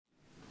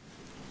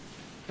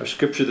Our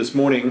scripture this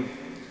morning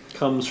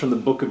comes from the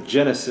book of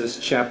Genesis,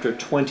 chapter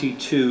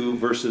 22,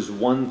 verses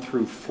 1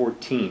 through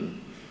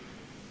 14.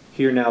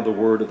 Hear now the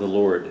word of the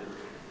Lord.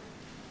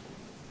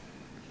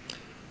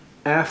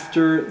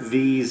 After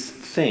these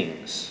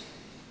things,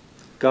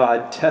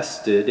 God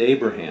tested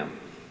Abraham.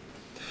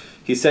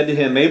 He said to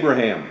him,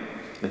 "Abraham,"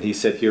 and he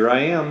said, "Here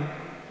I am."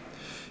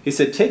 He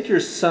said, "Take your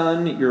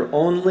son, your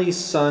only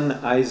son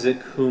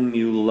Isaac, whom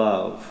you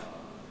love,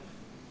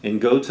 and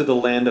go to the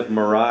land of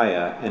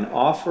Moriah and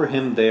offer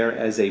him there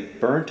as a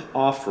burnt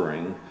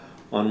offering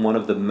on one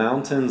of the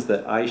mountains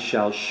that I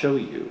shall show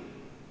you."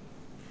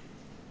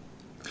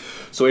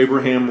 So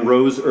Abraham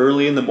rose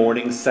early in the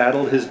morning,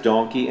 saddled his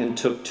donkey, and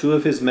took 2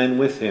 of his men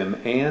with him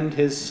and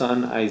his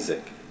son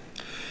Isaac.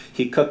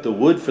 He cut the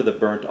wood for the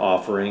burnt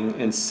offering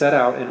and set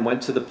out and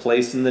went to the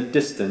place in the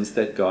distance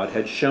that God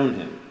had shown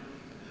him.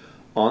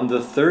 On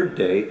the 3rd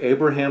day,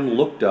 Abraham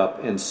looked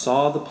up and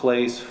saw the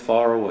place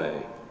far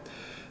away.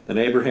 Then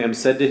Abraham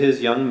said to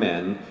his young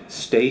men,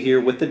 "Stay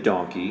here with the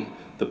donkey.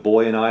 The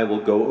boy and I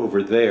will go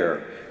over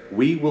there.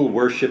 We will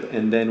worship,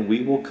 and then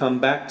we will come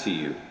back to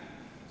you."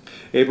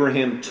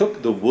 Abraham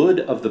took the wood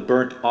of the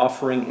burnt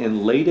offering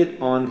and laid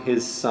it on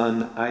his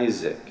son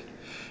Isaac,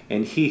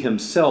 and he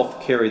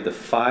himself carried the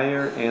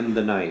fire and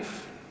the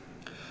knife.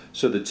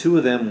 So the 2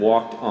 of them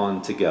walked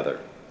on together.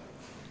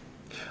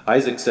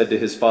 Isaac said to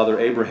his father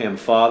Abraham,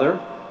 "Father,"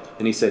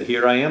 and he said,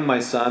 "Here I am, my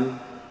son."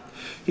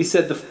 He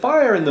said, "The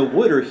fire and the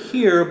wood are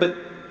here, but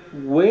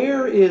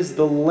where is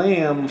the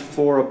lamb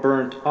for a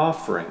burnt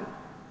offering?"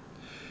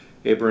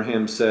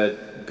 Abraham said,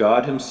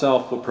 "God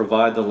himself will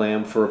provide the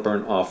lamb for a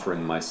burnt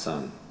offering, my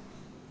son."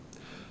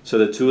 So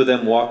the 2 of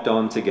them walked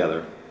on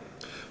together.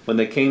 When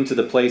they came to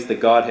the place that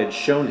God had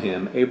shown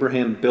him,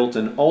 Abraham built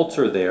an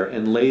altar there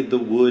and laid the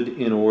wood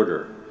in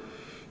order.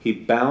 He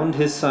bound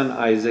his son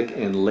Isaac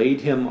and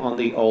laid him on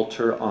the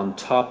altar on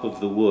top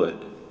of the wood.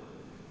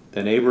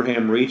 Then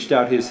Abraham reached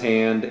out his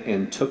hand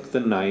and took the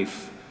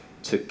knife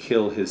to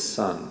kill his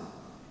son.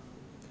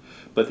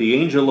 But the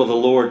angel of the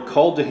Lord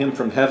called to him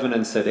from heaven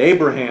and said,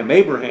 "Abraham,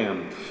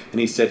 Abraham." And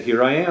he said,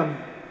 "Here I am."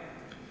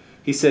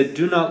 He said,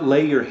 "Do not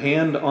lay your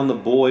hand on the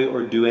boy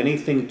or do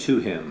anything to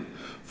him,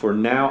 for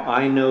now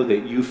I know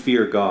that you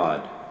fear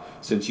God,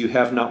 since you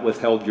have not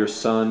withheld your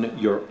son,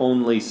 your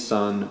only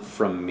son,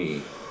 from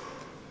me."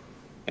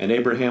 And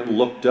Abraham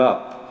looked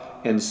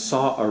up and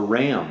saw a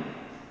ram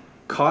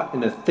caught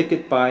in a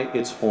thicket by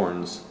its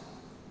horns.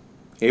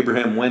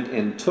 Abraham went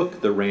and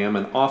took the ram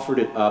and offered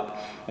it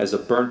up as a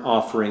burnt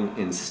offering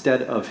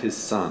instead of his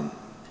son.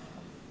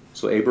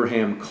 So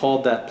Abraham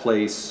called that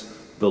place,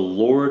 "The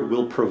Lord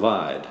will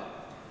provide,"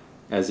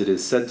 as it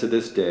is said to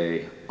this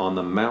day, "On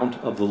the mount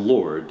of the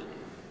Lord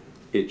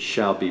it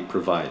shall be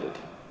provided."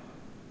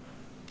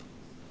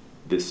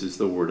 This is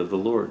the word of the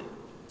Lord.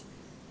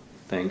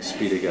 Thanks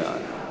be to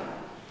God.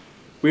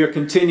 We are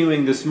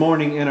continuing this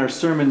morning in our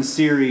sermon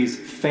series,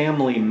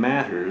 Family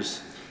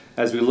Matters,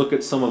 as we look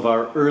at some of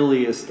our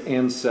earliest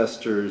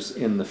ancestors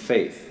in the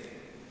faith.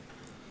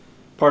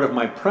 Part of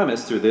my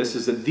premise through this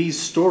is that these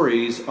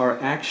stories are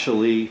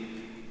actually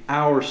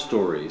our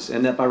stories,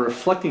 and that by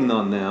reflecting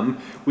on them,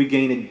 we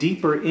gain a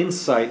deeper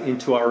insight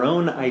into our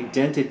own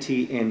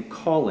identity and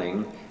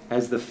calling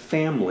as the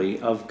family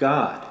of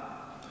God.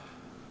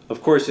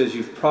 Of course, as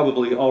you've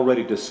probably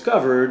already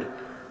discovered,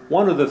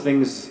 one of the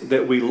things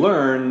that we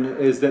learn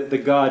is that the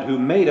God who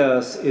made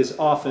us is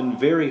often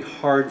very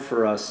hard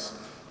for us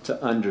to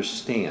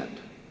understand.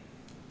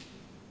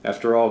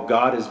 After all,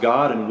 God is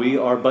God and we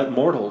are but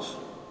mortals.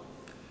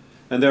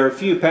 And there are a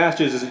few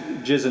passages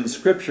in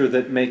Scripture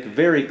that make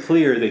very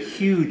clear the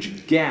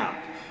huge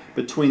gap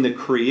between the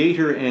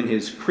Creator and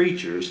His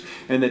creatures,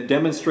 and that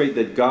demonstrate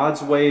that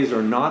God's ways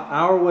are not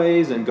our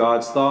ways and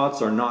God's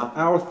thoughts are not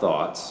our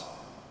thoughts,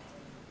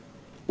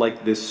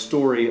 like this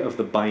story of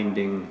the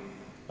binding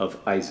of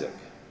Isaac.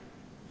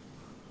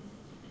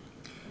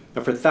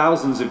 Now, for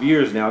thousands of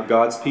years now,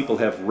 God's people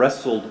have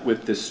wrestled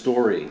with this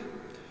story,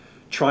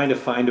 trying to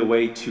find a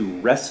way to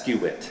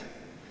rescue it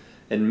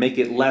and make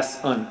it less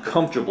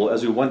uncomfortable,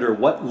 as we wonder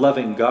what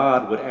loving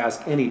God would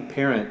ask any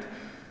parent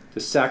to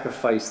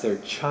sacrifice their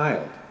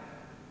child.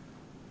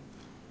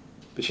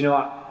 But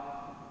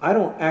I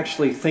don't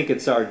actually think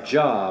it's our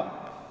job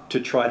to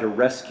try to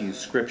rescue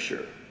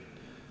Scripture.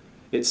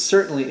 It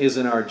certainly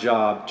isn't our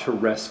job to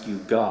rescue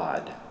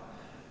God.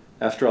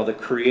 After all, the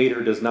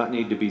Creator does not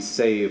need to be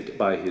saved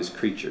by His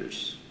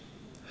creatures.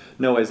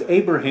 No, as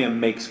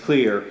Abraham makes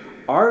clear,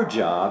 our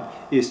job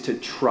is to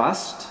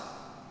trust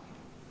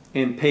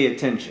and pay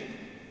attention,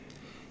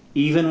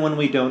 even when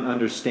we don't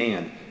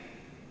understand,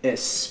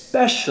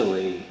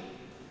 especially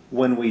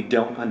when we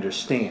don't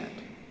understand.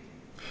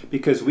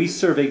 Because we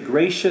serve a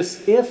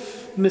gracious,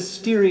 if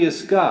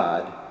mysterious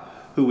God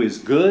who is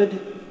good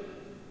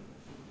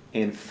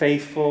and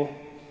faithful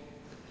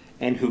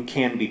and who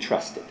can be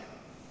trusted.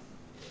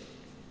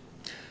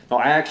 Now,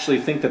 I actually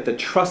think that the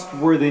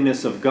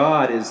trustworthiness of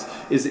God is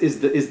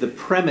the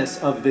premise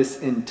of this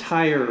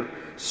entire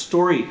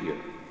story here.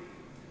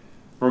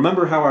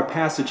 Remember how our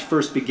passage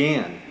first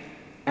began.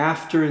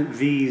 After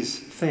these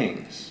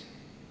things.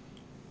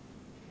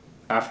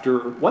 After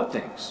what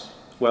things?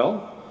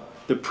 Well,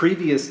 the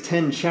previous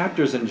 10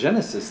 chapters in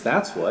Genesis,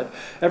 that's what.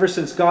 Ever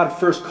since God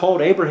first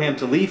called Abraham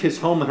to leave his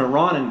home in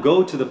Haran and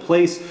go to the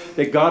place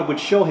that God would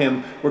show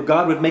him, where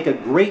God would make a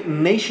great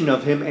nation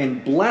of him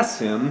and bless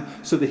him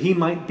so that he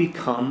might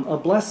become a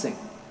blessing.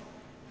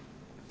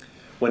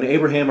 When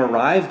Abraham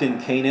arrived in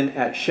Canaan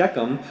at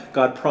Shechem,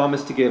 God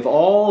promised to give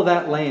all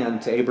that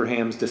land to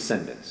Abraham's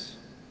descendants.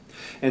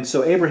 And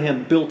so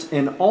Abraham built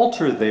an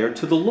altar there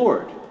to the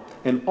Lord.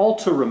 An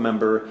altar,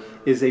 remember,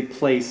 is a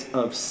place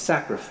of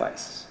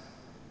sacrifice.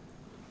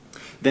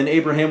 Then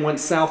Abraham went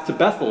south to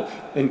Bethel,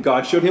 and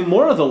God showed him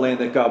more of the land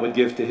that God would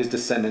give to his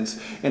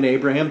descendants. And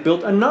Abraham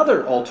built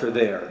another altar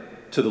there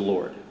to the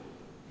Lord.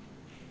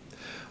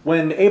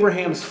 When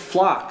Abraham's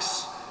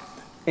flocks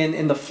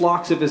and the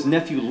flocks of his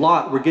nephew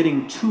Lot were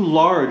getting too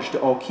large to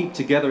all keep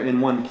together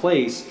in one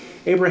place,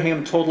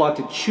 Abraham told Lot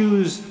to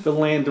choose the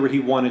land where he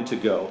wanted to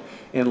go.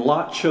 And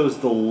Lot chose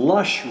the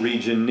lush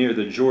region near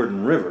the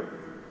Jordan River.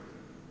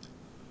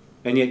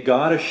 And yet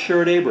God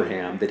assured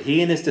Abraham that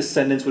he and his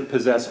descendants would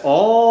possess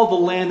all the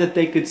land that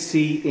they could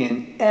see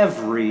in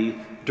every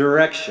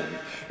direction.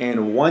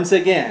 And once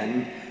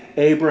again,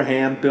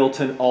 Abraham built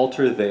an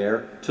altar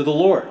there to the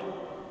Lord.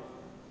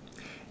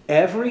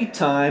 Every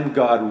time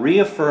God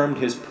reaffirmed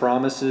his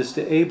promises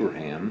to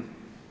Abraham,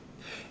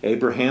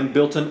 Abraham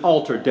built an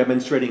altar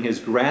demonstrating his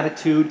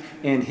gratitude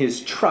and his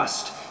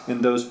trust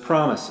in those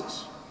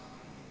promises.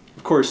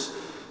 Of course,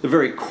 the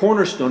very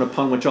cornerstone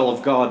upon which all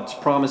of God's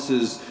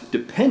promises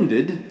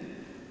depended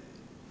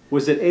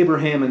was that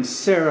Abraham and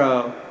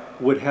Sarah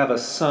would have a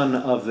son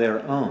of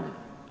their own,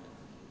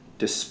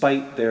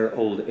 despite their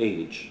old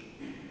age.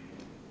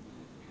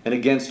 And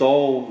against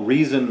all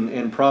reason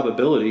and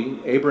probability,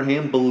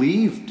 Abraham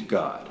believed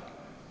God.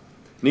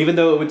 And even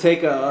though it would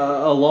take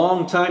a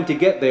long time to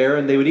get there,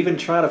 and they would even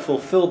try to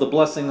fulfill the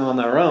blessing on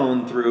their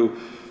own through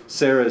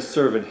Sarah's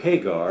servant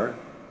Hagar,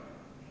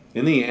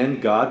 in the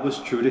end, God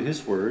was true to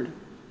his word.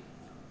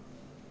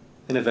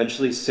 And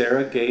eventually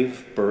Sarah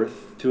gave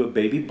birth to a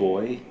baby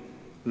boy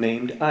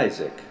named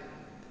Isaac,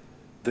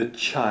 the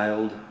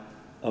child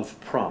of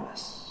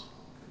promise.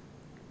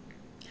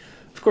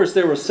 Of course,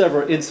 there were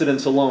several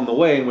incidents along the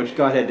way in which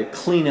God had to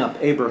clean up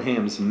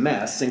Abraham's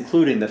mess,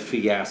 including the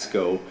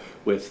fiasco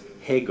with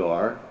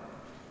Hagar.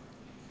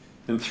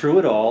 And through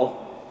it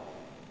all,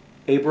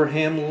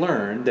 Abraham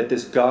learned that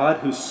this God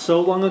who so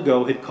long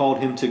ago had called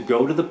him to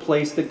go to the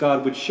place that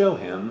God would show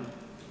him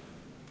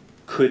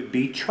could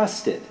be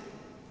trusted.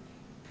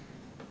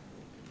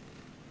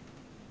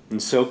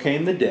 And so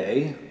came the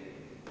day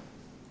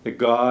that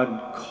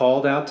God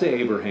called out to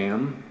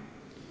Abraham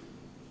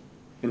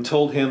and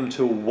told him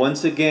to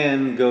once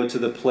again go to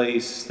the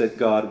place that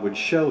God would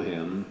show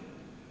him,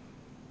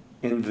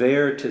 and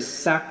there to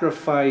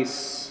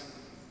sacrifice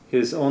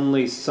his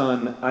only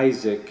son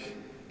Isaac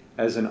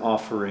as an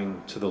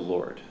offering to the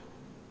Lord.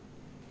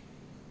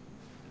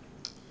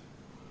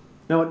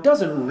 Now, it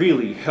doesn't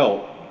really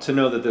help to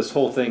know that this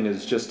whole thing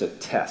is just a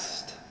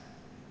test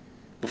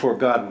before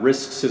God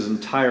risks his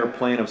entire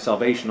plan of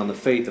salvation on the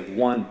faith of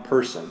one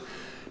person,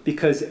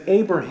 because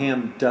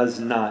Abraham does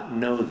not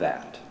know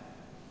that.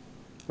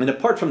 And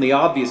apart from the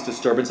obvious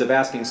disturbance of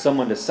asking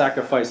someone to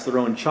sacrifice their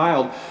own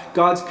child,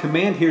 God's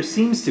command here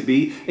seems to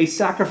be a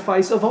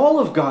sacrifice of all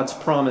of God's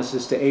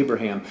promises to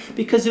Abraham,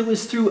 because it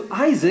was through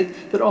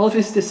Isaac that all of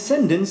his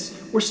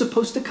descendants were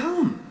supposed to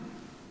come.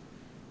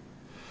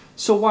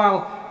 So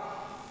while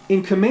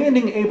in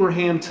commanding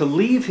Abraham to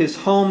leave his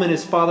home and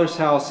his father's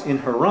house in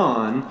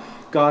Haran,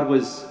 God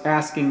was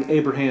asking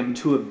Abraham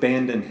to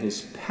abandon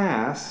his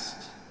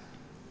past.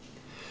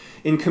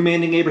 In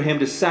commanding Abraham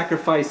to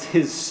sacrifice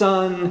his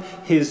son,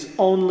 his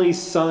only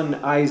son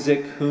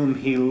Isaac, whom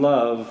he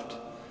loved,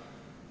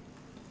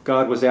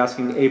 God was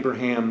asking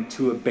Abraham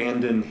to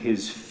abandon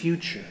his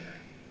future.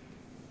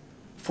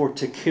 For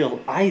to kill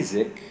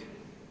Isaac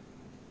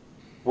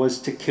was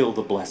to kill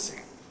the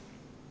blessing.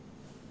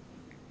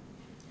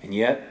 And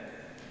yet,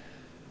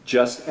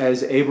 just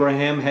as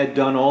Abraham had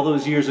done all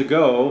those years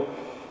ago,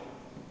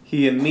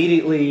 he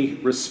immediately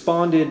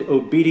responded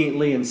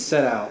obediently and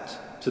set out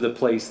to the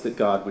place that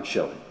God would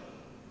show him.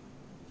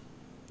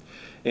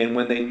 And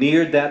when they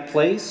neared that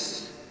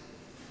place,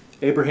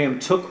 Abraham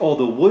took all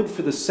the wood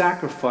for the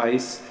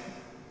sacrifice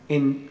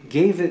and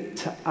gave it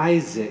to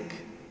Isaac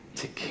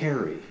to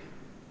carry.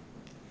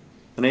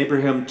 And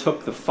Abraham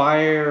took the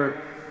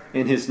fire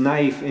and his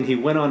knife, and he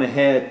went on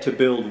ahead to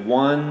build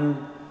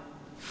one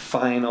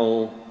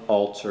final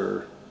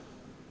altar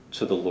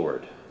to the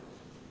Lord.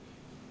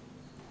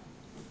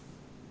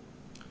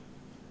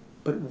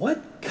 But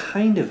what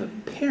kind of a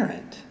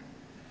parent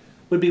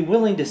would be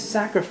willing to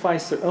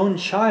sacrifice their own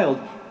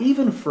child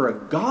even for a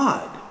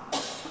God?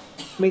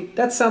 I mean,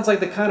 that sounds like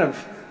the kind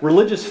of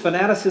religious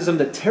fanaticism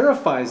that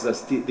terrifies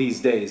us these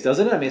days,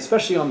 doesn't it? I mean,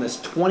 especially on this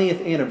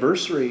 20th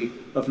anniversary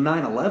of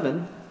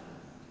 9/11.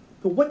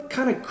 But what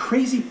kind of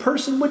crazy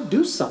person would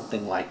do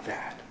something like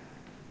that?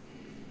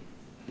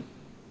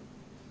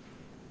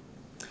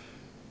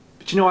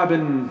 But you know, I've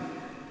been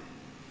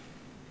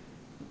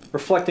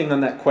reflecting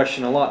on that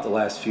question a lot the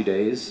last few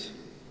days.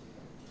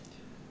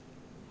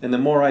 And the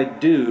more I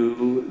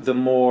do, the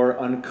more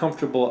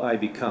uncomfortable I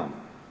become.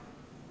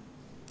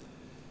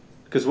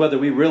 Because whether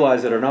we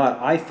realize it or not,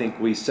 I think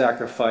we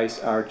sacrifice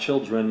our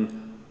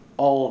children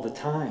all the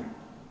time.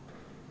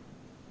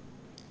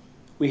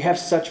 We have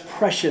such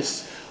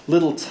precious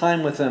little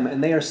time with them,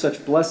 and they are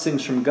such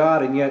blessings from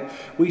God, and yet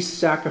we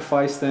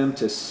sacrifice them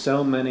to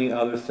so many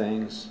other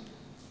things.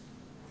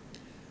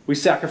 We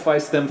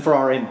sacrifice them for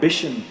our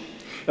ambition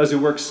as we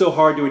work so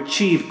hard to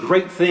achieve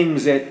great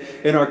things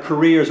in our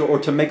careers or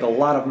to make a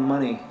lot of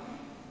money.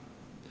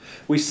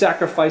 We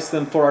sacrifice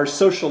them for our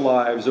social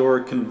lives or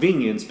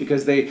convenience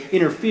because they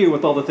interfere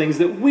with all the things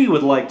that we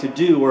would like to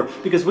do, or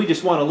because we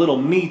just want a little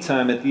me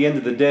time at the end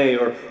of the day,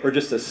 or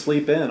just to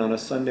sleep in on a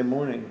Sunday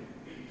morning.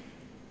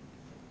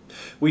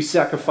 We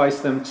sacrifice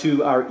them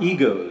to our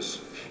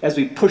egos as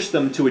we push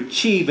them to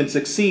achieve and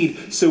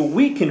succeed so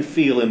we can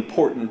feel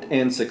important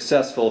and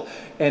successful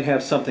and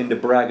have something to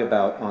brag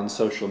about on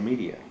social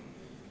media.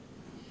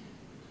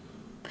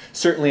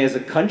 Certainly as a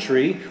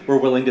country, we're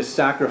willing to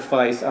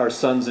sacrifice our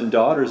sons and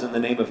daughters in the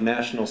name of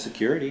national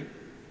security.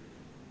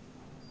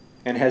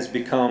 And has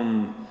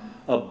become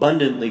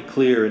abundantly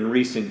clear in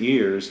recent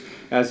years,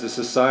 as a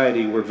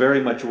society, we're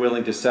very much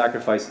willing to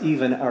sacrifice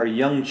even our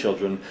young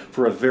children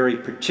for a very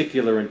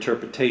particular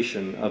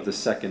interpretation of the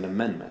Second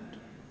Amendment.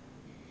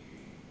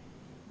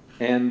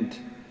 And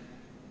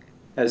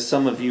as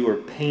some of you are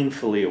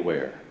painfully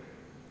aware,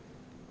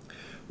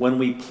 when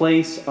we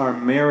place our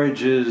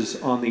marriages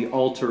on the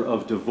altar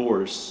of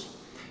divorce,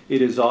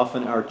 it is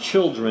often our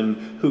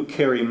children who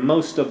carry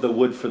most of the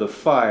wood for the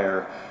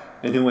fire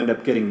and who end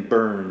up getting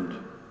burned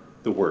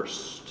the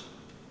worst.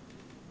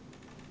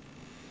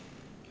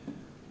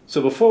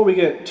 So before we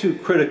get too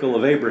critical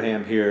of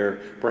Abraham here,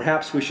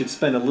 perhaps we should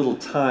spend a little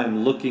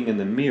time looking in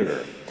the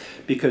mirror,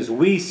 because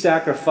we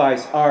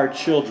sacrifice our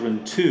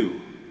children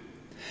too,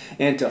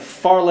 and to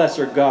far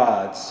lesser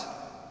gods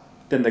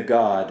than the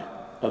God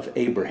of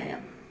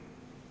Abraham.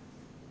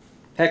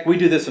 Heck, we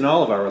do this in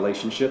all of our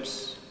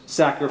relationships,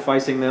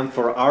 sacrificing them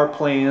for our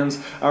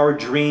plans, our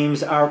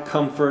dreams, our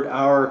comfort,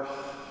 our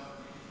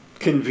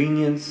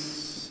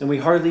convenience, and we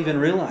hardly even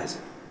realize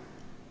it.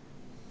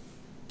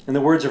 In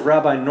the words of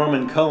Rabbi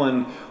Norman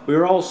Cohen, we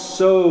are all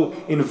so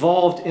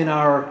involved in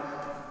our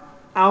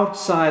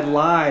outside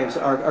lives,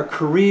 our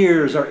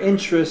careers, our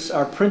interests,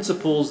 our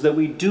principles, that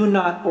we do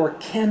not or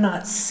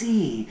cannot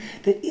see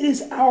that it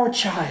is our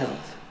child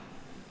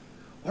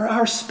or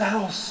our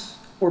spouse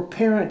or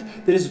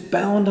parent that is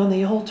bound on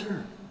the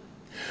altar.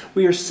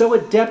 We are so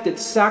adept at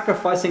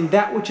sacrificing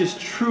that which is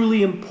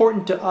truly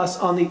important to us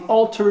on the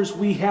altars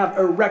we have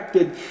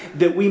erected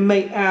that we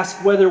may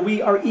ask whether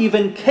we are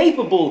even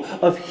capable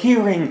of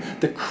hearing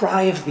the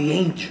cry of the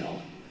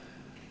angel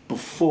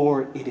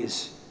before it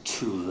is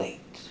too late.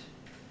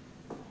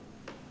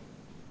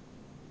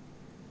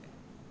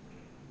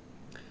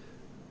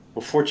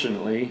 Well,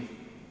 fortunately,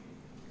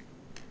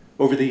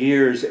 over the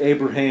years,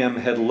 Abraham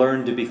had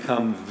learned to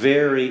become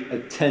very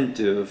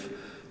attentive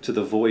to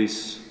the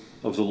voice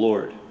of the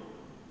Lord.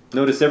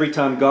 Notice every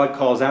time God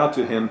calls out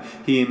to him,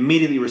 he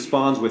immediately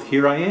responds with,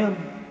 "Here I am."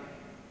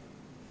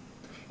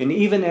 And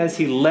even as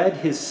he led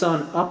his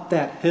son up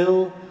that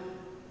hill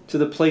to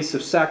the place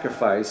of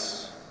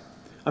sacrifice,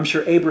 I'm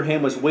sure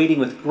Abraham was waiting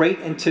with great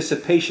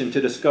anticipation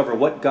to discover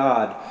what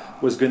God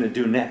was going to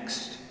do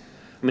next.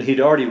 I mean, he'd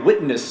already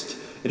witnessed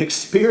and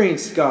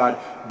experienced God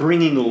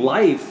bringing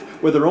life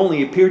where there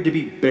only appeared to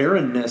be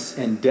barrenness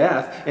and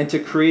death, and to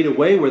create a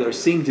way where there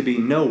seemed to be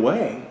no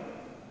way.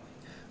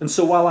 And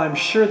so while I'm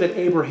sure that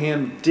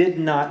Abraham did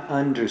not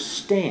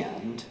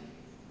understand,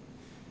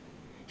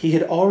 he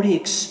had already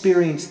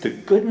experienced the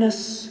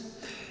goodness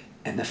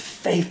and the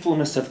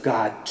faithfulness of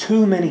God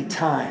too many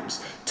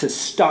times to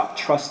stop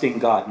trusting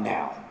God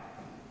now.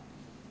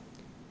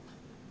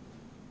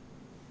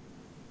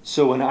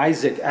 So when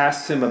Isaac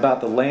asked him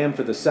about the lamb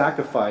for the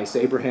sacrifice,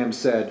 Abraham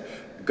said,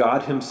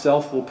 "God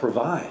himself will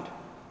provide."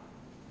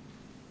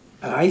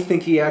 And I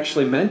think he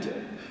actually meant it.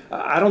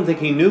 I don't think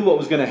he knew what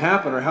was going to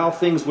happen or how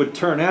things would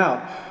turn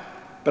out,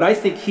 but I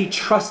think he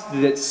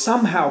trusted that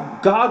somehow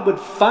God would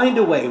find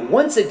a way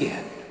once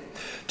again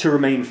to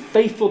remain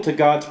faithful to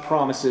God's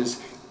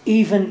promises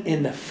even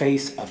in the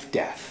face of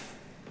death.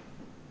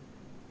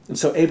 And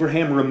so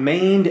Abraham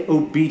remained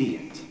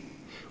obedient,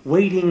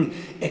 waiting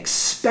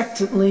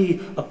expectantly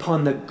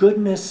upon the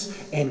goodness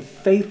and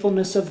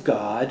faithfulness of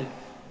God,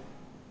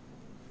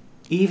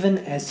 even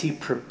as he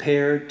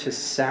prepared to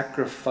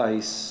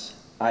sacrifice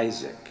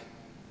Isaac,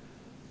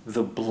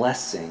 the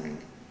blessing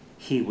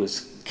he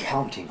was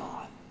counting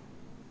on.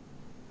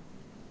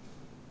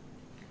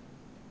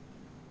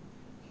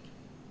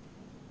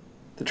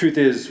 The truth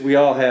is, we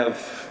all have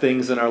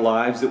things in our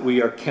lives that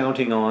we are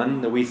counting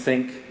on, that we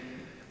think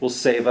will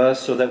save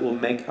us or that will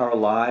make our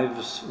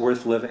lives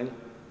worth living.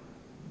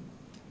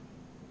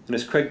 And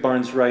as Craig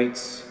Barnes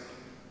writes,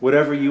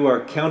 whatever you are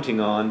counting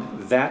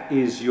on, that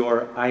is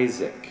your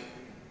Isaac.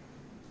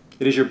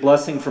 It is your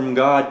blessing from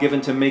God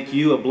given to make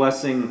you a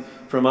blessing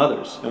from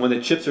others. And when the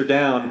chips are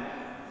down,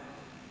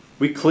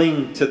 we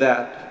cling to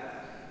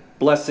that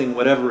blessing,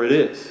 whatever it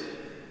is.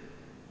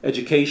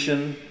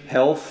 education,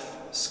 health,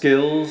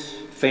 skills,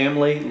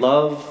 family,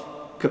 love,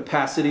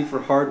 capacity for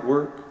hard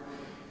work.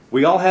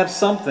 We all have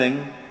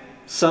something,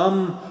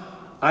 some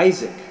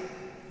Isaac.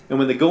 And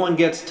when the going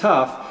gets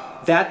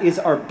tough, that is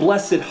our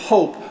blessed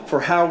hope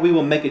for how we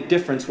will make a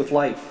difference with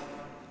life.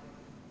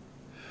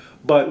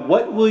 But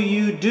what will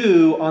you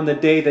do on the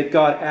day that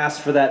God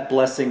asks for that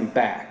blessing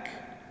back?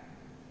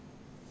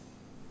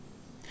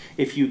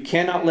 If you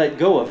cannot let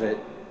go of it,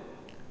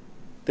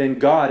 then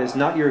God is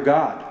not your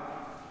God.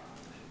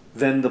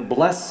 Then the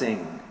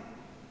blessing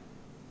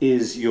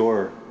is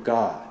your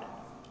God.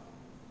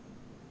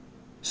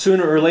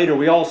 Sooner or later,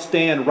 we all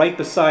stand right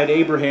beside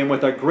Abraham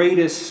with our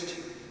greatest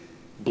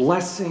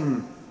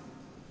blessing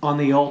on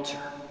the altar.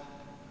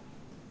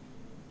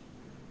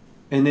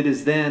 And it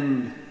is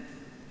then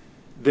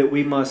that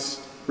we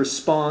must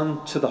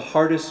respond to the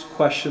hardest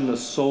question the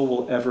soul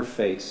will ever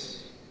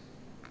face.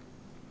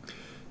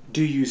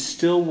 Do you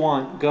still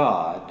want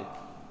God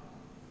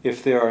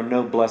if there are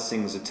no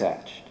blessings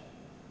attached?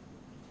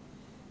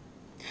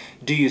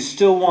 Do you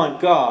still want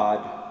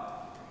God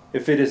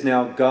if it is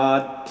now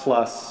God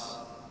plus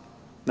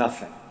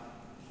nothing?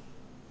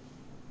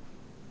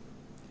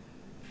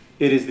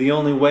 It is the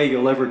only way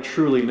you'll ever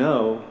truly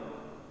know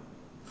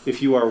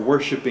if you are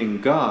worshiping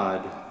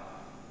God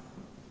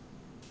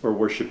or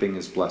worshiping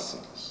His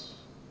blessings.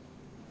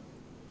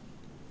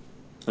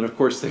 And of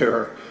course, there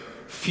are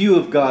few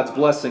of God's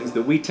blessings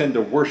that we tend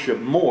to worship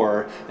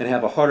more and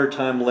have a harder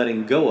time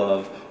letting go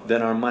of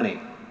than our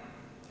money.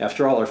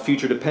 After all, our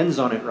future depends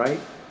on it, right?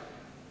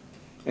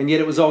 And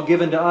yet it was all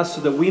given to us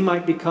so that we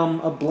might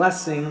become a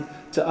blessing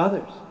to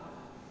others.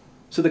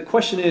 So the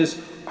question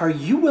is, are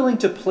you willing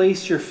to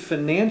place your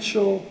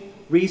financial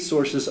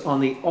resources on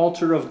the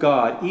altar of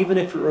God, even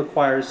if it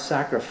requires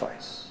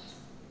sacrifice?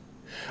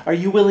 Are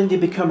you willing to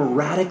become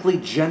radically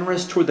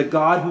generous toward the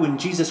God who in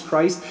Jesus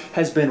Christ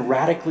has been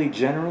radically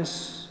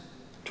generous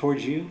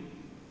towards you?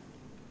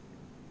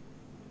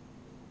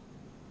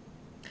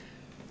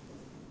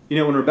 You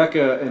know, when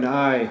Rebecca and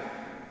I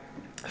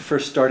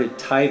first started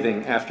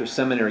tithing after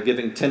seminary,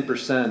 giving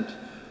 10%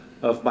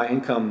 of my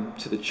income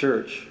to the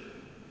church,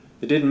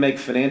 it didn't make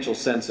financial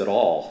sense at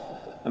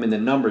all. I mean, the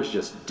numbers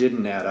just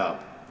didn't add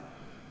up.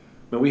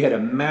 I mean, we had a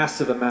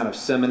massive amount of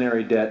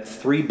seminary debt,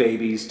 3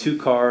 babies, 2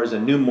 cars, a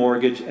new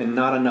mortgage, and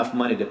not enough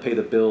money to pay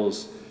the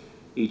bills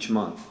each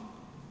month.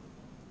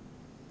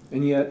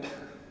 And yet,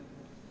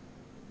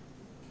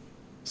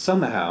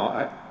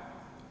 somehow,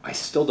 I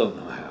still don't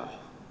know how,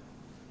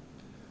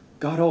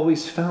 God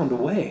always found a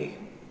way.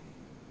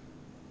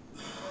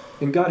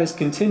 And God has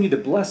continued to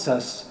bless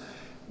us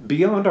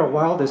beyond our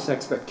wildest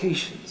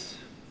expectations.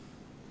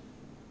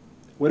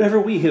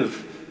 Whatever we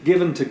have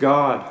given to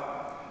God,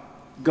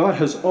 God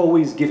has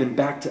always given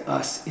back to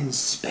us in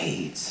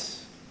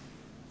spades.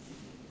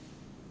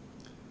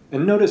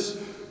 And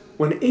notice,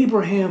 when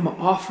Abraham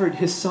offered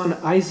his son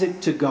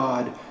Isaac to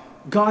God,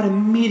 God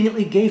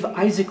immediately gave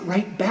Isaac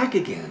right back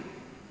again,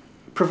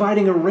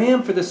 providing a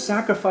ram for the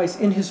sacrifice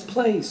in his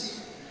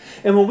place.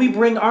 And when we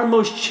bring our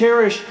most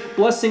cherished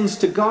blessings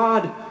to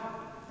God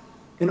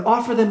and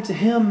offer them to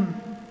Him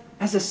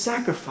as a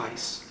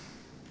sacrifice,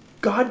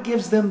 God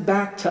gives them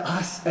back to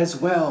us as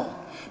well.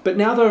 But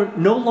now they're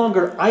no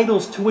longer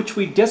idols to which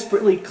we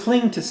desperately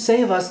cling to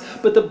save us,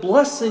 but the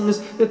blessings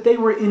that they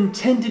were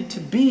intended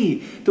to be,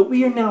 that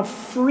we are now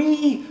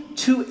free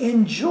to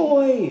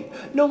enjoy,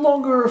 no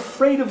longer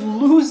afraid of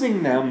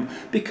losing them,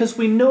 because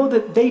we know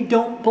that they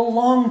don't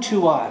belong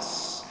to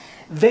us.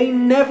 They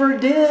never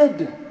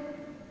did.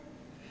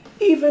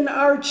 Even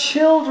our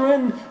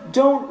children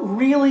don't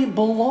really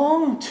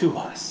belong to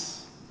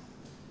us.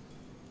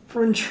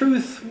 For in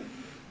truth,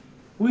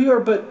 we are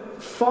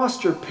but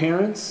foster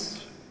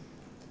parents,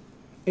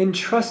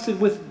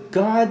 entrusted with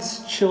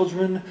God's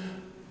children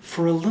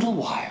for a little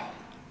while,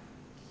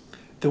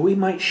 that we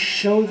might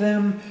show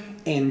them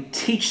and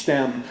teach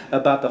them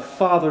about the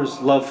Father's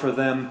love for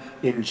them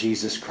in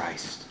Jesus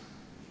Christ.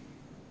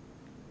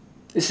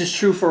 This is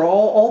true for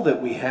all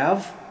that we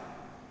have.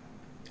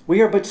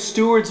 We are but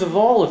stewards of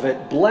all of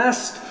it,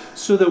 blessed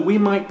so that we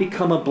might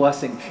become a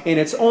blessing. And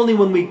it's only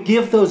when we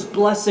give those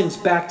blessings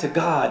back to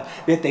God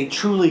that they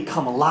truly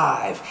come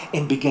alive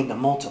and begin to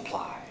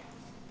multiply.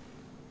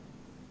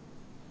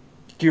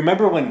 Do you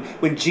remember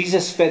when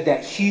Jesus fed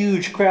that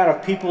huge crowd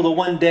of people the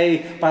one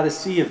day by the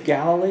Sea of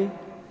Galilee?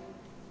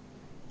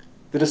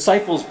 The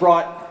disciples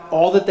brought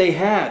all that they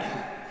had.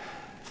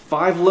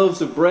 5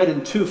 loaves of bread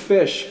and 2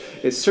 fish.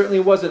 It certainly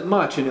wasn't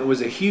much, and it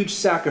was a huge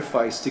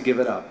sacrifice to give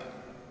it up.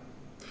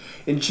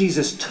 And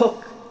Jesus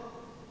took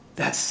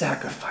that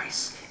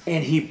sacrifice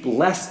and He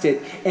blessed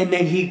it, and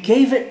then He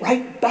gave it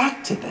right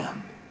back to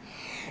them.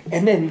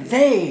 And then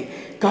they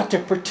got to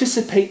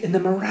participate in the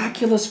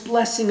miraculous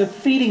blessing of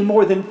feeding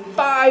more than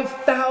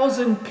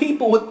 5,000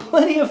 people with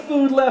plenty of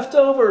food left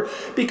over,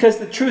 because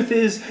the truth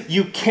is,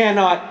 you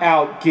cannot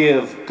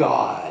outgive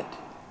God.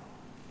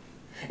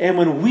 And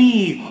when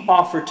we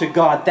offer to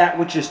God that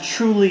which is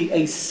truly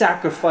a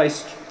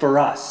sacrifice for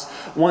us,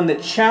 one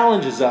that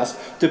challenges us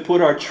to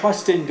put our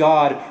trust in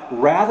God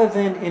rather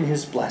than in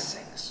His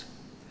blessings,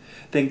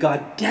 then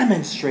God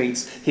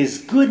demonstrates his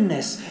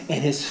goodness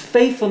and his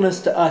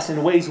faithfulness to us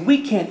in ways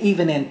we can't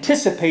even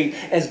anticipate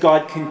as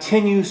God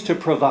continues to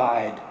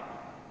provide.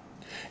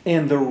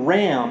 And the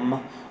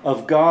ram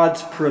of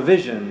God's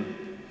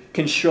provision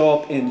can show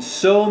up in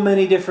so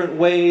many different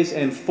ways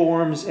and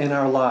forms in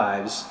our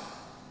lives,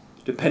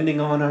 depending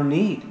on our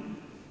need.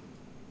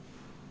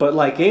 But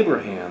like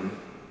Abraham,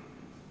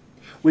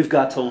 we've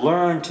got to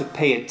learn to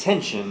pay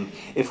attention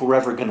if we're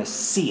ever going to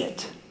see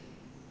it.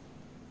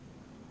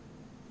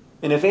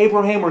 And if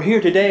Abraham were here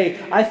today,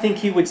 I think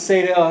he would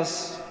say to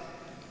us,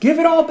 give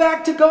it all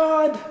back to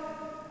God.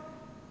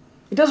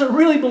 It doesn't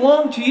really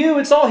belong to you.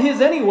 It's all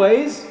his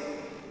anyways.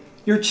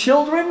 Your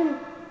children,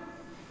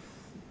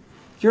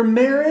 your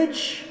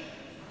marriage,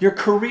 your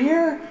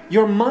career,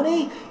 your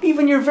money,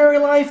 even your very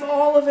life,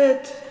 all of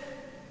it.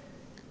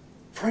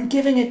 For in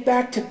giving it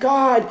back to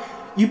God,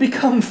 you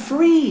become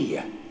free.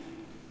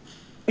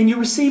 And you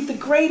receive the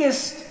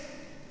greatest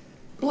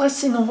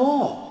blessing of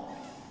all.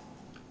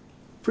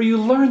 For you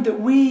learn that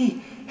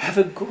we have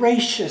a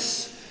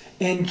gracious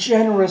and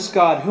generous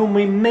God whom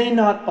we may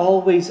not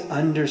always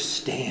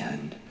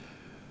understand,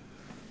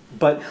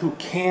 but who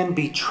can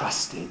be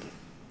trusted.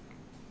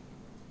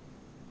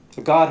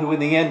 A God who in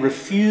the end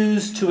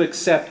refused to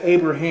accept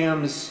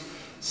Abraham's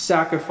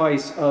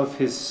sacrifice of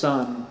his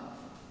son,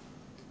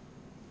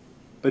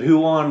 but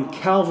who on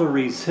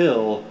Calvary's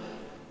hill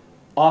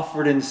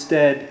offered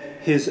instead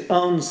his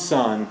own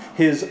son,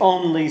 his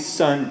only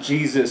son,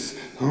 Jesus,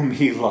 whom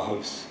he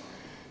loves,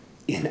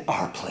 in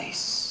our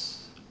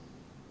place.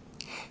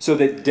 So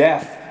that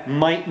death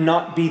might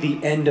not be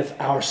the end of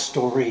our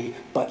story,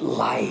 but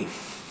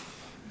life.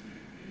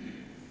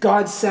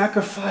 God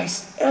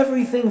sacrificed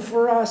everything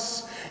for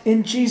us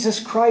in Jesus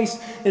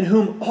Christ, in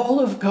whom all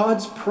of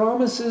God's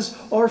promises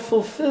are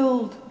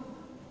fulfilled.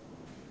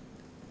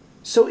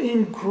 So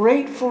in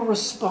grateful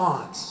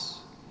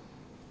response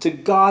to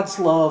God's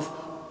love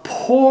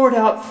poured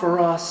out for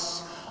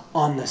us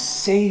on the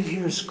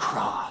Savior's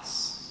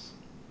cross,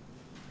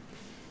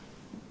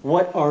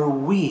 what are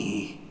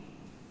we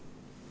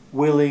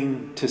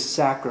willing to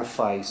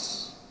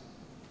sacrifice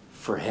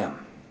for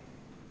him?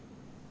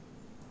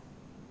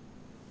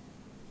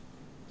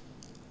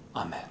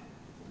 Amen.